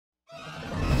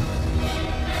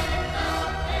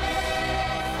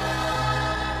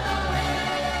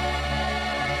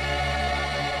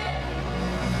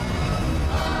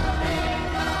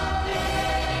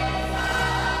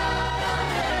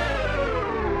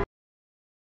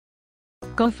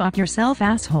Go fuck yourself,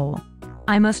 asshole.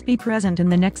 I must be present in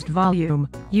the next volume.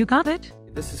 You got it?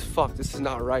 This is fucked. This is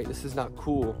not right. This is not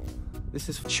cool. This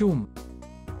is chum.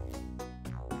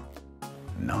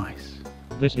 Nice.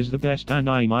 This is the best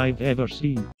anime I've ever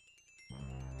seen.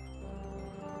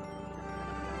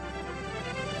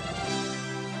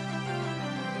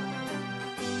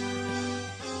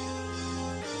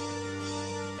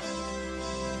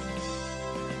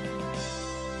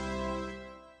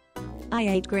 I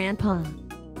ate Grandpa.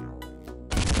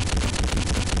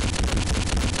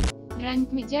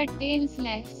 Grandmother tells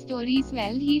life stories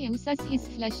while he uses his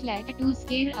flashlight to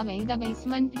scare away the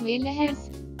basement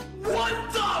dwellers. What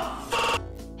the fuck?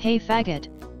 Hey faggot,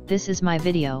 this is my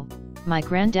video. My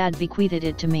granddad bequeathed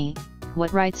it to me.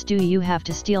 What rights do you have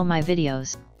to steal my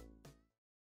videos?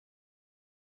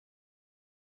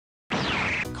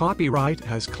 Copyright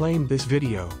has claimed this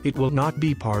video. It will not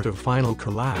be part of final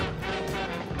collab.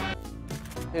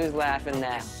 Who's laughing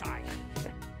now?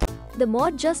 The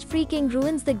mod just freaking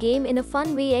ruins the game in a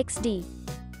fun way XD.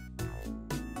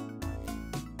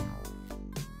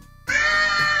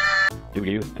 Do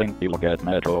you think you'll get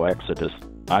Metro Exodus?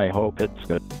 I hope it's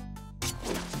good.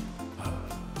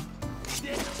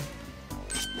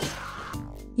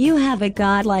 You have a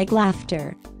godlike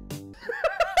laughter.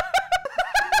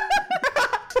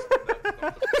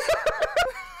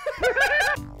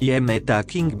 Iem eta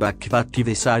kingback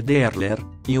fattive saderler,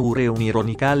 iure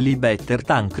unironicalli better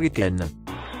tankriken.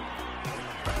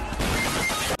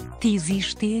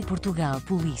 Existe Portugal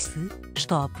Police,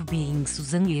 stop being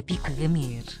Susan Epic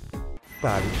Gamer.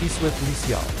 Pare, isso é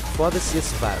policial. Foda-se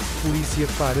esse Vaas, polícia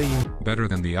para aí. Better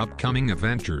than the upcoming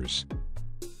Avengers.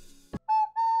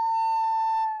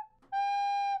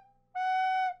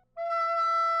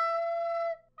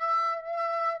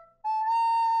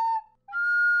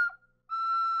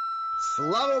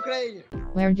 Slava Ukraine!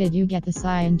 Where did you get the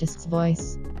scientist's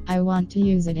voice? I want to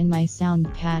use it in my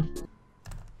sound pad.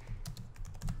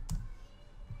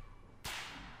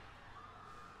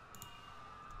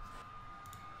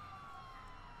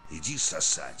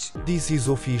 This is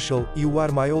official, you are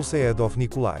miles ahead of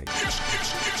Nikolai.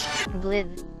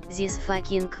 Bled, this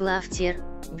fucking laughter,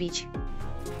 bitch.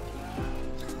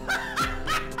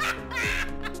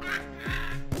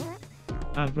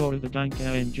 I've rolled the tanker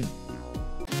engine.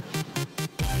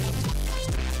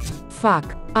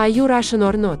 Fuck, are you Russian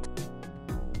or not?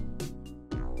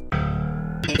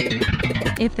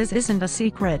 If this isn't a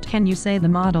secret, can you say the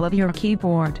model of your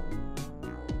keyboard?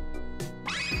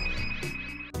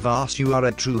 Vaas, you are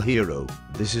a true hero.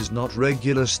 This is not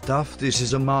regular stuff, this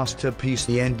is a masterpiece.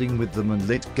 The ending with the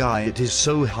moonlit guy, it is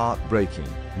so heartbreaking.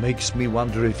 Makes me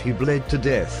wonder if he bled to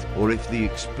death, or if the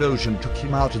explosion took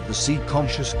him out of the sea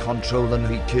conscious control and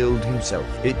he killed himself.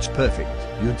 It's perfect.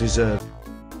 You deserve.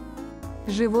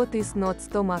 Живот is not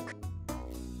stomach.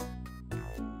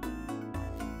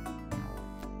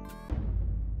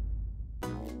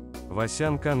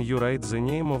 Васян, can you write the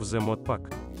name of the mod pack?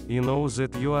 I know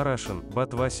that you are Russian,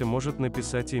 but Вася может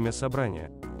написать имя собрания.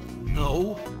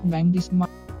 No.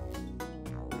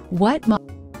 What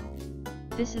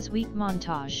This is weak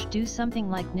montage. Do something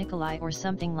like Nikolai or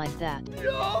something like that.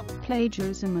 No.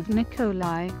 Plagiarism of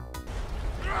Nikolai.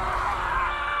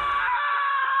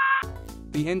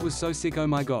 The end was so sick, oh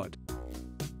my god.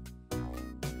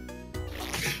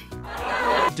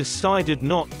 Decided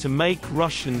not to make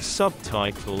Russian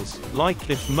subtitles, like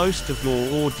if most of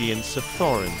your audience are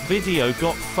foreign. Video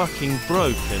got fucking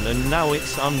broken and now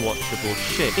it's unwatchable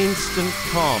shit. Instant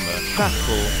karma.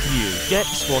 Cackle, you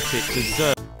gets what it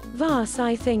deserves. Vaas,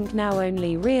 I think now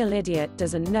only real idiot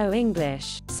doesn't know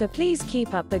English, so please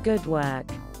keep up the good work.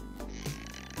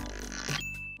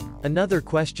 Another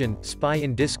question, Spy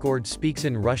in Discord speaks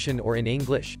in Russian or in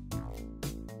English?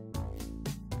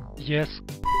 Yes.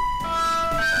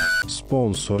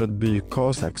 Sponsored by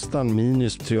Kazakhstan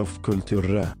Ministry of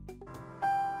Culture.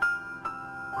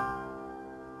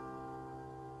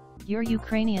 Your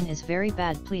Ukrainian is very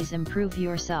bad, please improve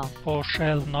yourself.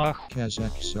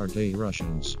 Kazakhs are gay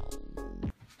Russians.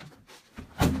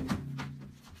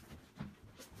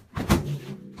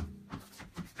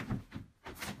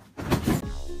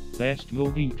 Best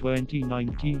movie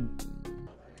 2019.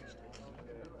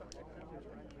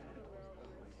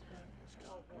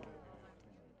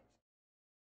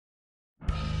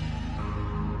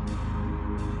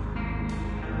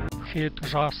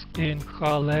 Hydra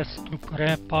inhales to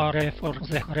prepare for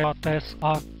the greatest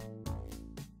act